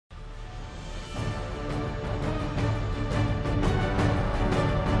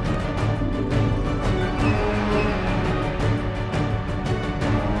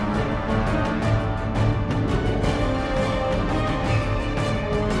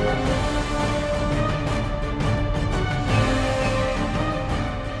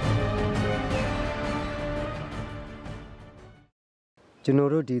ကျွန်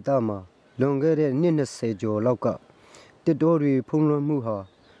တော်တို့ဒေသမှာလွန်ခဲ့တဲ့နှစ်20ကျော်လောက်ကတစ်တောတွေဖုံးလွှမ်းမှုဟာ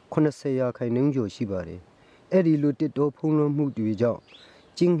80%ကျော်ရှိပါတယ်။အဲ့ဒီလိုတစ်တောဖုံးလွှမ်းမှုတွေကြောင့်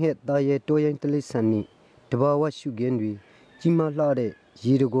ကျင်းဟက်သားရဲ့တောရိုင်းတလိဆန်နှင့်တဘာဝရှုခင်းတွေကြီးမားလှတဲ့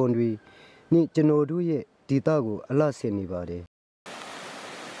ရေတကွန်တွေနှင့်ကျွန်တော်တို့ရဲ့ဒေသကိုအလှဆင်နေပါတယ်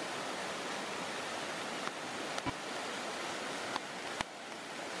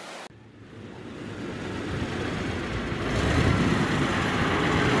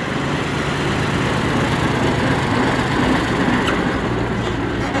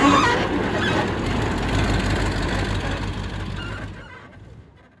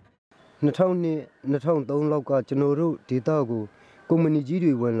2003လောက်ကကျွန်တော်တို့ဒေသကိုကုမ္ပဏီကြီး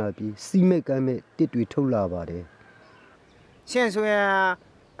တွေဝင်လာပြီးစီးမဲ့ကမ်းမဲ့တစ်တွေထုတ်လာပါတယ်ရှင်းဆိုရင်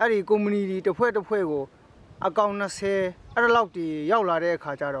အဲ့ဒီကုမ္ပဏီတွေတစ်ဖွဲ့ကိုအကောင့်20အဲ့လောက်တည်းရောက်လာတဲ့အ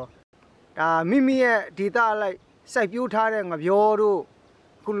ခါကျတော့ဒါမိမိရဲ့ဒေသအလိုက်စိုက်ပျိုးထားတဲ့ငပြောတို့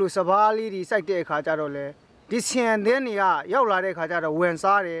ခုလိုစပါးလေးတွေစိုက်တဲ့အခါကျတော့လေဒီဆင်တဲ့နေကရောက်လာတဲ့အခါကျတော့ဝင်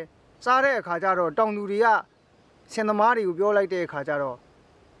စားတယ်စားတဲ့အခါကျတော့တောင်သူတွေကဆင်သမားတွေကိုပြောလိုက်တဲ့အခါကျတော့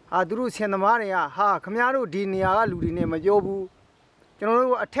သူတို့ဆင်သမားတွေကခမည်းတော်ဒီနေရာကလူတွေနဲ့မပြောဘူးကျွန်တော်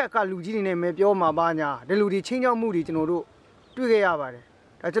တို့အထက်ကလူကြီးတွေနဲ့မပြောမှာပါညာဒီလူတွေချင်းချောက်မှုတွေကျွန်တော်တို့တွေ့ခဲ့ရပါတယ်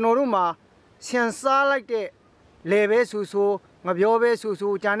ဒါကျွန်တော်တို့မှာဆင်စားလိုက်တဲ့လေပဲဆူငပြောပဲဆူ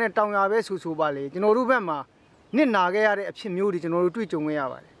ဂျာနဲ့တောင်ရပဲဆူပါလေကျွန်တော်တို့ဘက်မှာနစ်နာခဲ့ရတဲ့အဖြစ်မျိုးတွေကျွန်တော်တို့တွေ့ကြုံခဲ့ရ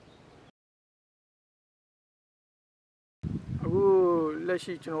ပါတယ်အခုလက်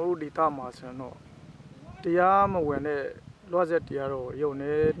ရှိကျွန်တော်တို့ဒေသမှာဆိုရင်တော့တရားမဝင်တဲ့လွှတ်ဆက်တရားတော့ရုံ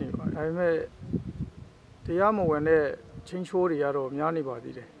နေနေပါဒါပေမဲ့တရားမဝင်တဲ့ချင်းချိုးတွေကတော့များနေပါ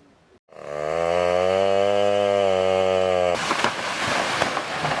သေးတယ်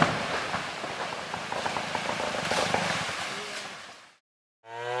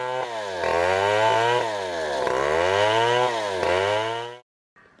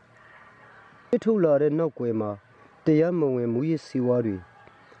ထုတ်လာတဲ့နောက်ွယ်မှာတရားမဝင်မူရစ်စီဝါတွေ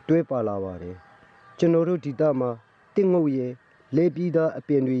တွဲပါလာပါတယ်ကျွန်တော်တို့ဒေသမှာတင်းငုတ်ရယ်လေပြည်သားအပ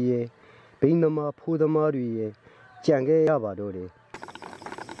င်တွေရယ်ဘိန်းသမားဖိုးသမားတွေရယ်ကြံခဲ့ရပါတော့တယ်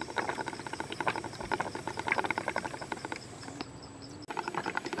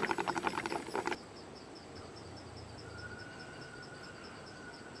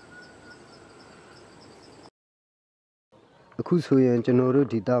အခုဆိုရင်ကျွန်တော်တို့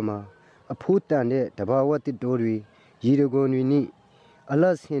ဒေသမှာအဖိုးတန်တဲ့တဘာဝတစ်တိုးတွေရေတကွန်တွေနဲ့အလ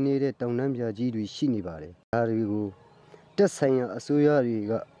တ်ဆင်းနေတဲ့တောင်တန်းပြကြီးတွေရှိနေပါတယ်ဒါတွေကိုတက်ဆိုင်ရာအစိုးရတွေ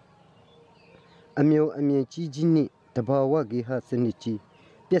ကအမြင်ကြီးနဲ့တဘာဝဂေဟစနစ်ကြီး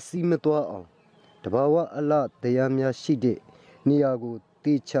ပျက်စီးမသွားအောင်တဘာဝအလတ်တရားများရှိတဲ့နေရာကို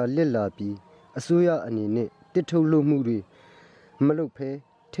တေချာလစ်လာပြီးအစိုးရအနေနဲ့တစ်ထုတ်လုပ်မှုတွေမလုပ်ဖဲ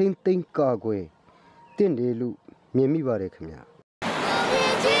ထိမ့်သိမ်းကာကွယ်တင့်တယ်လို့မြင်မိပါတယ်ခင်ဗျာ